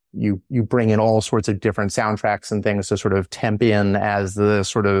 you bring in all sorts of different soundtracks and things to sort of temp in as the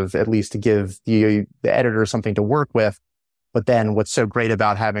sort of, at least to give the editor something to work with. But then what's so great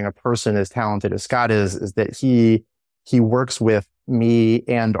about having a person as talented as Scott is that he works with me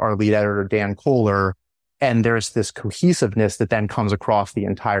and our lead editor, Dan Kohler. And there's this cohesiveness that then comes across the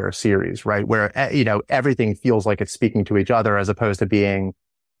entire series, right? Where, everything feels like it's speaking to each other as opposed to being,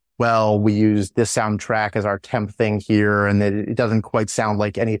 well, we use this soundtrack as our temp thing here. And it doesn't quite sound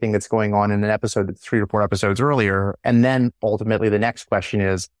like anything that's going on in an episode that's 3 or 4 episodes earlier. And then ultimately the next question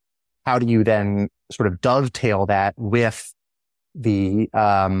is, how do you then sort of dovetail that with the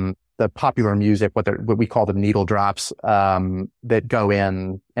popular music, what we call the needle drops, that go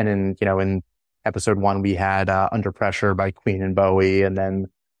in, and in episode 1, we had Under Pressure by Queen and Bowie. And then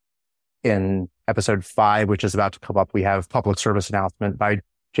in episode 5, which is about to come up, we have Public Service Announcement by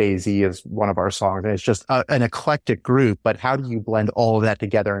Jay-Z as one of our songs. And it's just an eclectic group, but how do you blend all of that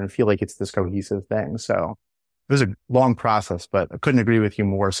together and feel like it's this cohesive thing? So it was a long process, but I couldn't agree with you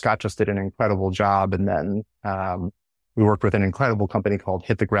more. Scott just did an incredible job. And then we worked with an incredible company called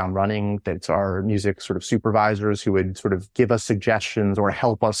Hit the Ground Running. That's our music sort of supervisors who would sort of give us suggestions or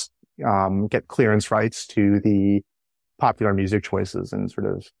help us get clearance rights to the popular music choices. And sort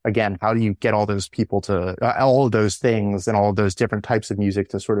of, again, how do you get all those people to, all of those things and all of those different types of music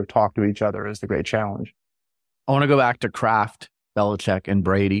to sort of talk to each other is the great challenge. I want to go back to Kraft, Belichick, and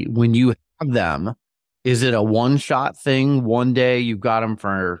Brady. When you have them, is it a one-shot thing? One day you've got them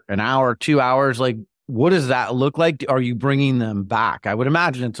for an hour, 2 hours? Like, what does that look like? Are you bringing them back? I would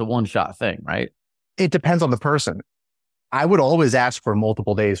imagine it's a one-shot thing, right? It depends on the person. I would always ask for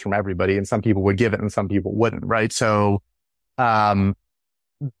multiple days from everybody, and some people would give it and some people wouldn't, right? So, the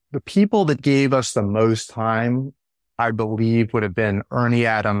people that gave us the most time, I believe, would have been Ernie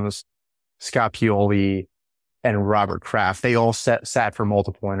Adams, Scott Pioli, and Robert Kraft. They all sat for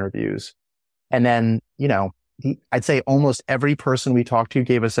multiple interviews. And then, I'd say almost every person we talked to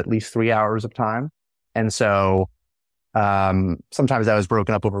gave us at least 3 hours of time. And so, sometimes that was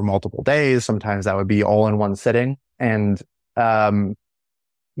broken up over multiple days. Sometimes that would be all in one sitting. And,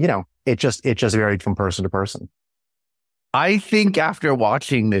 it just varied from person to person. I think after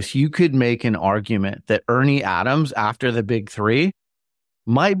watching this, you could make an argument that Ernie Adams, after the big 3,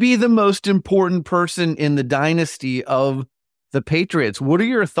 might be the most important person in the dynasty of the Patriots. What are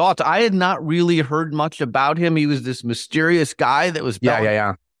your thoughts? I had not really heard much about him. He was this mysterious guy that was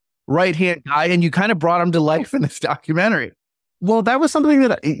right-hand guy, and you kind of brought him to life in this documentary. Well, that was something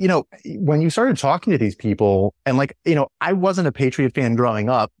that, when you started talking to these people, and I wasn't a Patriot fan growing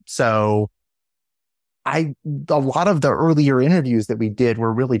up, so a lot of the earlier interviews that we did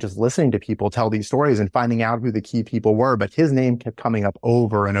were really just listening to people tell these stories and finding out who the key people were. But his name kept coming up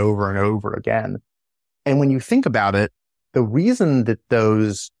over and over and over again. And when you think about it, the reason that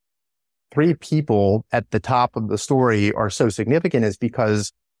those 3 people at the top of the story are so significant is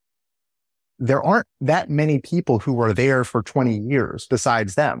because there aren't that many people who were there for 20 years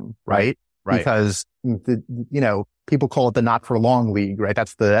besides them, right? Right. Because people call it the not for long league, right?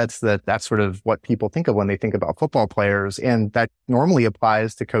 That's sort of what people think of when they think about football players. And that normally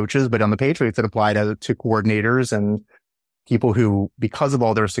applies to coaches, but on the Patriots, it applied to coordinators and people who, because of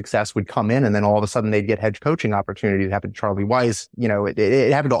all their success, would come in and then all of a sudden they'd get head coaching opportunities. It happened to Charlie Weiss.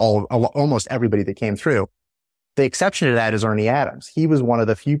 It happened to almost everybody that came through. The exception to that is Ernie Adams. He was one of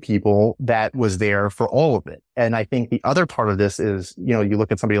the few people that was there for all of it. And I think the other part of this is, you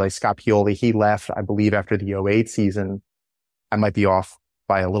look at somebody like Scott Pioli. He left, I believe, after the 2008 season. I might be off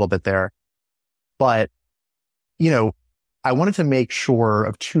by a little bit there. But, I wanted to make sure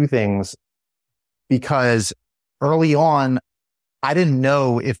of two things, because early on, I didn't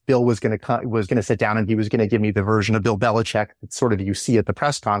know if Bill was going to sit down and he was going to give me the version of Bill Belichick that sort of you see at the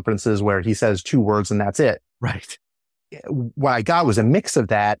press conferences where he says 2 words and that's it. Right. What I got was a mix of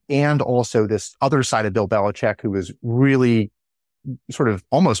that and also this other side of Bill Belichick, who was really sort of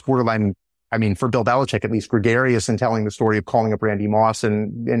almost borderline, I mean, for Bill Belichick, at least gregarious in telling the story of calling up Randy Moss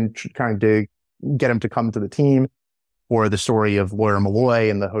and trying to get him to come to the team, or the story of Lawyer Malloy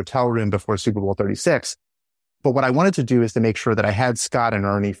in the hotel room before Super Bowl 36. But what I wanted to do is to make sure that I had Scott and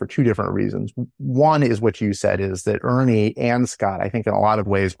Ernie for 2 different reasons. One is what you said, is that Ernie and Scott, I think in a lot of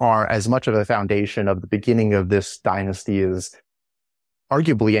ways, are as much of a foundation of the beginning of this dynasty as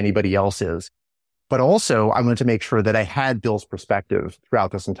arguably anybody else is. But also, I wanted to make sure that I had Bill's perspective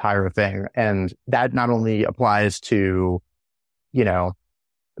throughout this entire thing. And that not only applies to, the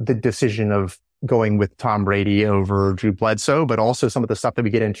decision of going with Tom Brady over Drew Bledsoe, but also some of the stuff that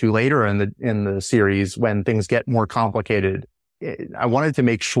we get into later in the series when things get more complicated. I wanted to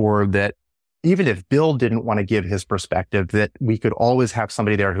make sure that even if Bill didn't want to give his perspective, that we could always have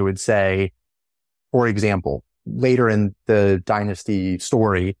somebody there who would say, for example, later in the dynasty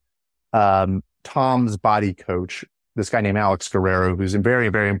story, Tom's body coach, this guy named Alex Guerrero, who's very,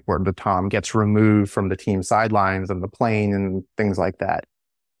 very important to Tom, gets removed from the team sidelines and the plane and things like that.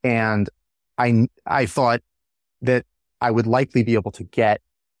 And I thought that I would likely be able to get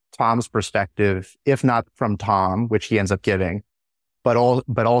Tom's perspective, if not from Tom, which he ends up giving, but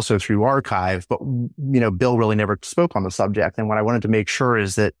also through archive. But, Bill really never spoke on the subject. And what I wanted to make sure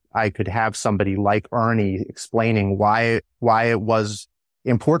is that I could have somebody like Ernie explaining why it was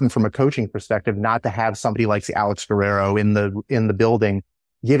important from a coaching perspective not to have somebody like Alex Guerrero in the building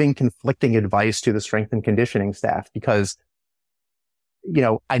giving conflicting advice to the strength and conditioning staff, because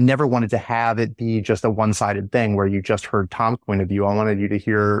I never wanted to have it be just a one-sided thing where you just heard Tom's point of view. I wanted you to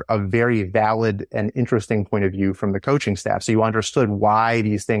hear a very valid and interesting point of view from the coaching staff, so you understood why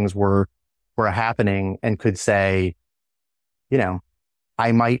these things were happening and could say,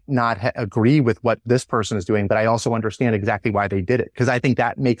 I might not agree with what this person is doing, but I also understand exactly why they did it, because I think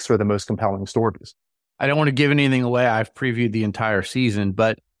that makes for the most compelling stories. I don't want to give anything away. I've previewed the entire season,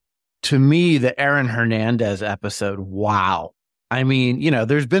 but to me, the Aaron Hernandez episode, wow. I mean,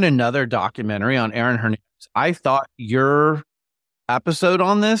 there's been another documentary on Aaron Hernandez. I thought your episode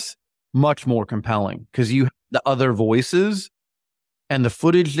on this much more compelling because you had the other voices and the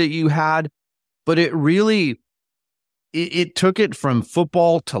footage that you had, but it really, it took it from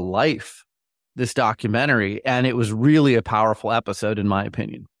football to life, this documentary, and it was really a powerful episode, in my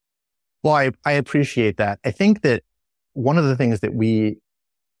opinion. Well, I appreciate that. I think that one of the things that we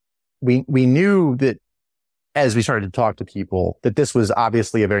knew that as we started to talk to people, that this was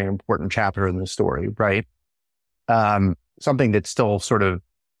obviously a very important chapter in the story, right? Something that still sort of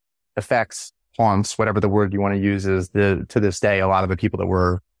affects, haunts, whatever the word you want to use is, to this day, a lot of the people that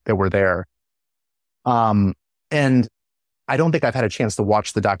were there. And I don't think I've had a chance to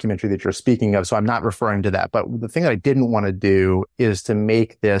watch the documentary that you're speaking of, so I'm not referring to that. But the thing that I didn't want to do is to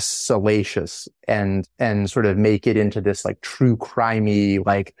make this salacious and sort of make it into this like true crimey,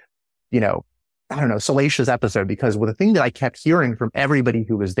 like, I don't know, salacious episode, because the thing that I kept hearing from everybody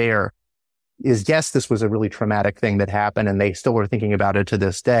who was there is, yes, this was a really traumatic thing that happened and they still are thinking about it to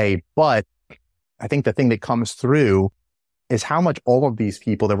this day. But I think the thing that comes through is how much all of these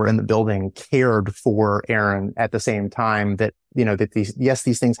people that were in the building cared for Aaron at the same time, that, that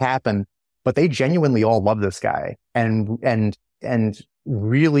these things happen, but they genuinely all love this guy. And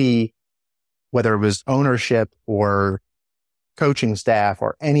really, whether it was ownership or coaching staff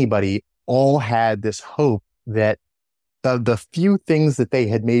or anybody, all had this hope that the few things that they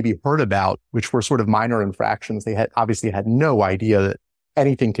had maybe heard about, which were sort of minor infractions, they had obviously had no idea that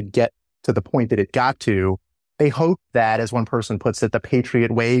anything could get to the point that it got to. They hoped that, as one person puts it, the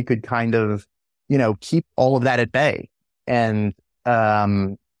Patriot way could kind of, keep all of that at bay. And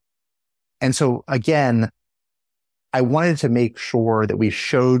so again, I wanted to make sure that we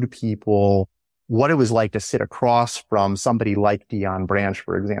showed people what it was like to sit across from somebody like Deion Branch,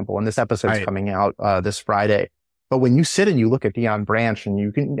 for example. And this episode's coming out this Friday. But when you sit and you look at Deion Branch,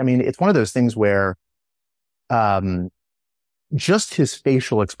 and it's one of those things where just his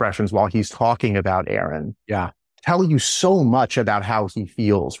facial expressions while he's talking about Aaron tell you so much about how he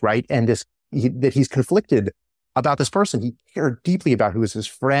feels, right? And that he's conflicted about this person. He cared deeply about who was his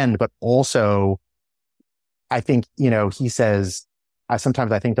friend, but also, I think, he says,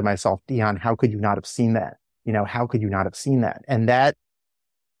 sometimes I think to myself, Deion, how could you not have seen that? How could you not have seen that? And that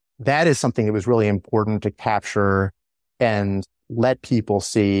is something that was really important to capture and let people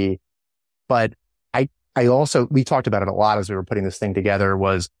see. But we talked about it a lot as we were putting this thing together,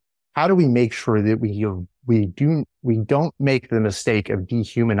 was how do we make sure that we don't make the mistake of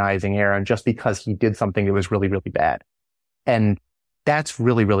dehumanizing Aaron just because he did something that was really, really bad. And that's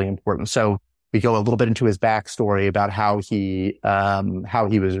really, really important. So we go a little bit into his backstory about how he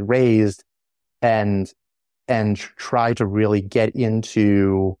was raised and try to really get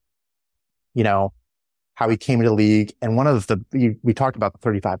into, how he came to the league. And we talked about the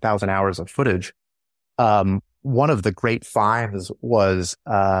 35,000 hours of footage. One of the great finds was,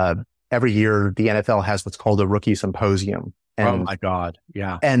 every year the NFL has what's called a rookie symposium. And, oh my God.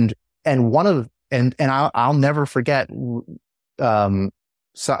 Yeah. And I'll never forget,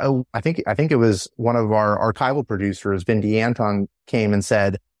 so I think it was one of our archival producers, Vin DeAnton, came and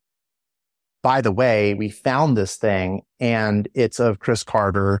said, by the way, we found this thing and it's of Chris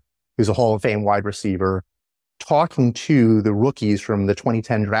Carter, who's a Hall of Fame wide receiver, talking to the rookies from the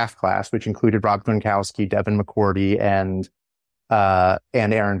 2010 draft class, which included Rob Gronkowski, Devin McCourty, and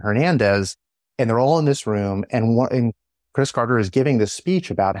Aaron Hernandez. And they're all in this room. And Chris Carter is giving this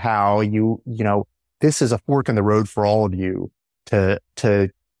speech about how this is a fork in the road for all of you to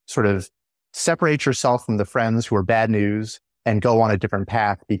sort of separate yourself from the friends who are bad news and go on a different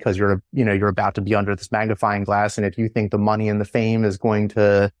path, because you're about to be under this magnifying glass. And if you think the money and the fame is going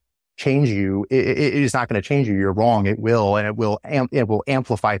to change you, it is not going to change you. You're wrong. It will. And it will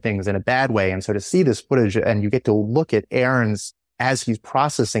amplify things in a bad way. And so to see this footage and you get to look at Aaron's, as he's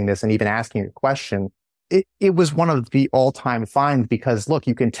processing this and even asking a question, it was one of the all-time finds, because look,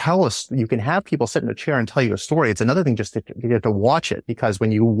 you can have people sit in a chair and tell you a story. It's another thing just to get to watch it, because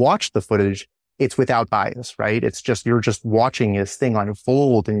when you watch the footage, it's without bias, right? It's just, you're just watching this thing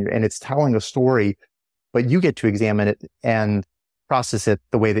unfold and it's telling a story, but you get to examine it and process it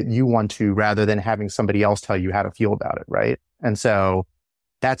the way that you want to, rather than having somebody else tell you how to feel about it, right? And so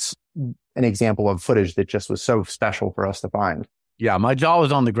that's an example of footage that just was so special for us to find. Yeah, my jaw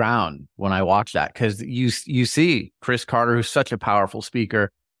was on the ground when I watched that, because you see Chris Carter, who's such a powerful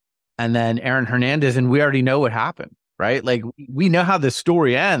speaker, and then Aaron Hernandez, and we already know what happened, right? Like, we know how this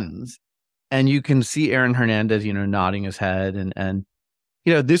story ends, and you can see Aaron Hernandez, nodding his head, and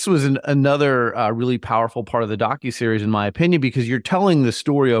this was another really powerful part of the docuseries, in my opinion, because you're telling the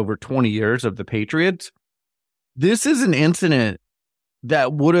story over 20 years of the Patriots. This is an incident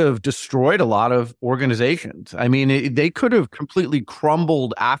that would have destroyed a lot of organizations. I mean, they could have completely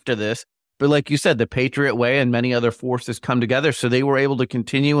crumbled after this, but like you said, the Patriot way and many other forces come together, so they were able to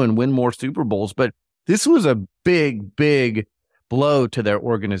continue and win more Super Bowls. But this was a big, big blow to their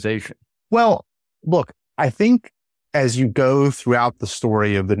organization. Well, look, I think as you go throughout the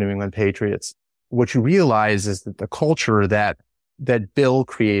story of the New England Patriots, what you realize is that the culture that Bill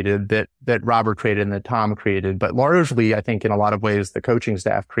created, that Robert created, and that Tom created, but largely, I think in a lot of ways, the coaching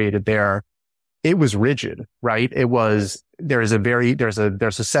staff created there, it was rigid, right? It was, there's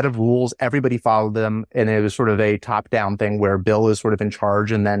a set of rules, everybody followed them, and it was sort of a top-down thing where Bill is sort of in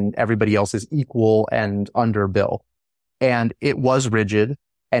charge and then everybody else is equal and under Bill. And it was rigid.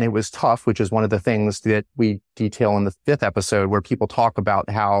 And it was tough, which is one of the things that we detail in the 5th episode, where people talk about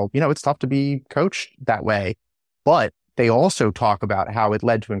how, it's tough to be coached that way. But they also talk about how it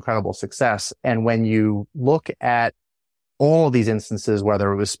led to incredible success. And when you look at all of these instances,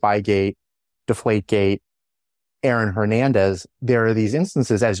 whether it was Spygate, Deflategate, Aaron Hernandez, there are these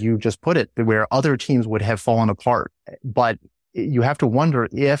instances, as you just put it, where other teams would have fallen apart. But you have to wonder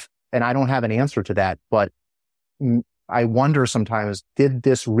if, and I don't have an answer to that, but I wonder sometimes, did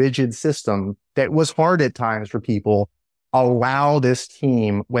this rigid system that was hard at times for people allow this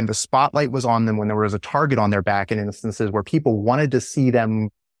team, when the spotlight was on them, when there was a target on their back in instances where people wanted to see them,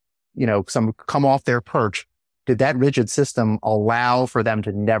 some come off their perch, did that rigid system allow for them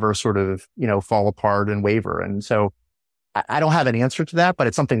to never sort of, fall apart and waver? And so I don't have an answer to that, but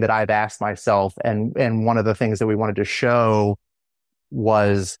it's something that I've asked myself. And one of the things that we wanted to show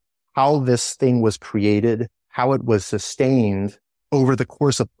was how this thing was created, how it was sustained over the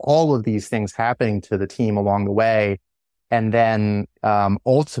course of all of these things happening to the team along the way. And then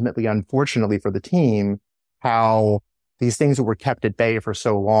ultimately, unfortunately for the team, how these things that were kept at bay for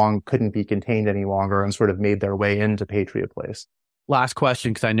so long couldn't be contained any longer and sort of made their way into Patriot Place. Last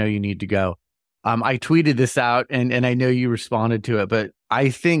question, because I know you need to go. I tweeted this out and I know you responded to it, but I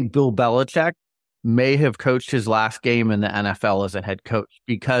think Bill Belichick may have coached his last game in the NFL as a head coach,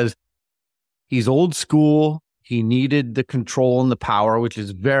 because he's old school. He needed the control and the power, which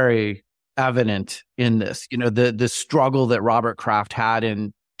is very evident in this. The struggle that Robert Kraft had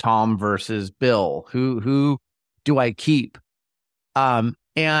in Tom versus Bill. Who do I keep? And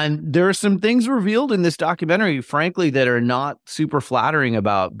there are some things revealed in this documentary, frankly, that are not super flattering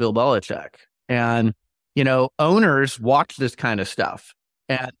about Bill Belichick. And owners watch this kind of stuff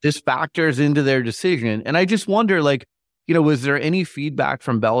and this factors into their decision. And I just wonder, was there any feedback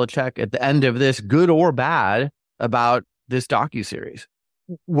from Belichick at the end of this, good or bad, about this docuseries?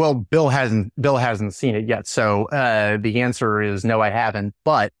 Well, Bill hasn't seen it yet. So, the answer is no, I haven't.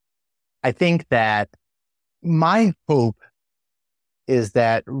 But I think that my hope is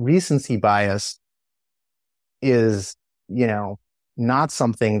that recency bias is, not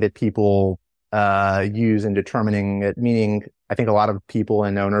something that people use in determining it. Meaning, I think a lot of people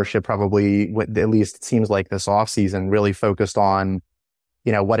in ownership probably, at least it seems like this offseason, really focused on,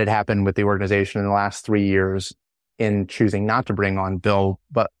 what had happened with the organization in the last 3 years in choosing not to bring on Bill.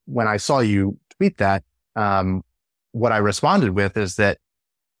 But when I saw you tweet that, what I responded with is that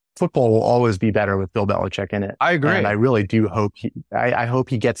football will always be better with Bill Belichick in it. I agree. And I really do hope I hope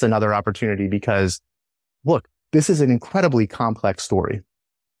he gets another opportunity because, look, this is an incredibly complex story.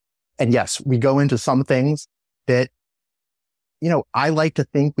 And yes, we go into some things that, I like to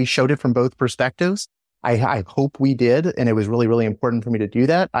think we showed it from both perspectives. I hope we did. And it was really, really important for me to do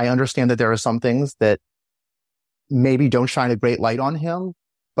that. I understand that there are some things that maybe don't shine a great light on him,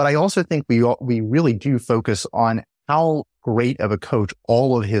 but I also think we really do focus on how great of a coach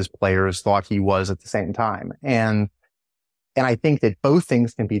all of his players thought he was at the same time. And I think that both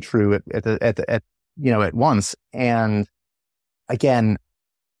things can be true at once. And again,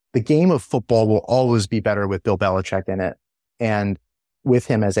 the game of football will always be better with Bill Belichick in it and with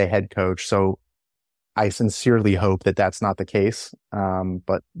him as a head coach. So I sincerely hope that that's not the case.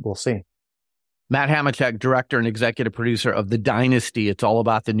 But we'll see. Matt Hamachek, director and executive producer of The Dynasty. It's all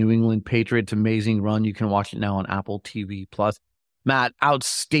about the New England Patriots' amazing run. You can watch it now on Apple TV+. Matt,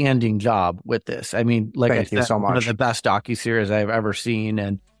 outstanding job with this. I mean, Thank you so much. One of the best docuseries I've ever seen.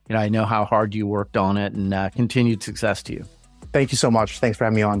 And, I know how hard you worked on it, and continued success to you. Thank you so much. Thanks for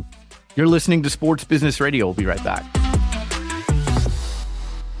having me on. You're listening to Sports Business Radio. We'll be right back.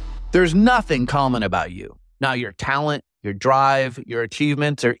 There's nothing common about you. Not your talent, your drive, your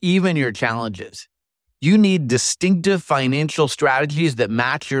achievements, or even your challenges. You need distinctive financial strategies that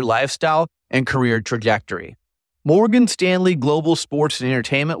match your lifestyle and career trajectory. Morgan Stanley Global Sports and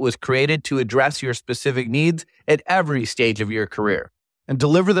Entertainment was created to address your specific needs at every stage of your career and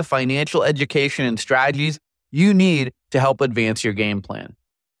deliver the financial education and strategies you need to help advance your game plan.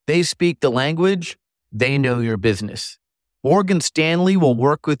 They speak the language, they know your business. Morgan Stanley will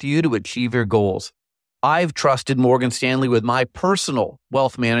work with you to achieve your goals. I've trusted Morgan Stanley with my personal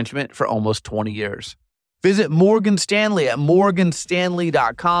wealth management for almost 20 years. Visit Morgan Stanley at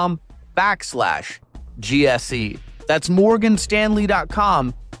morganstanley.com/GSE. That's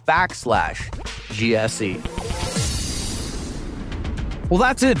morganstanley.com/GSE. Well,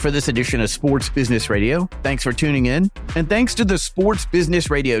 that's it for this edition of Sports Business Radio. Thanks for tuning in. And thanks to the Sports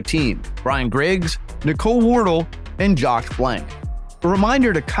Business Radio team, Brian Griggs, Nicole Wardle, and Josh Blank. A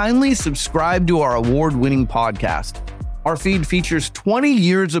reminder to kindly subscribe to our award-winning podcast. Our feed features 20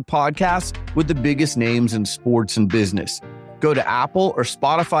 years of podcasts with the biggest names in sports and business. Go to Apple or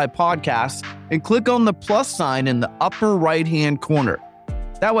Spotify podcasts and click on the plus sign in the upper right-hand corner.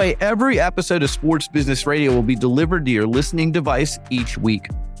 That way, every episode of Sports Business Radio will be delivered to your listening device each week.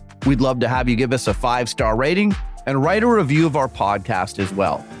 We'd love to have you give us a 5-star rating and write a review of our podcast as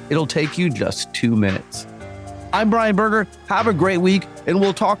well. It'll take you just 2 minutes. I'm Brian Berger. Have a great week, and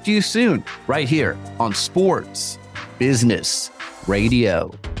we'll talk to you soon, right here on Sports Business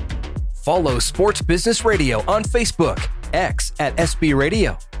Radio. Follow Sports Business Radio on Facebook, X at SB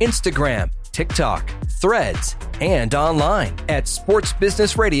Radio, Instagram, TikTok, Threads, and online at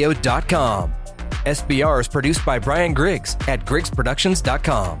sportsbusinessradio.com. SBR is produced by Brian Griggs at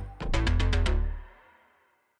griggsproductions.com.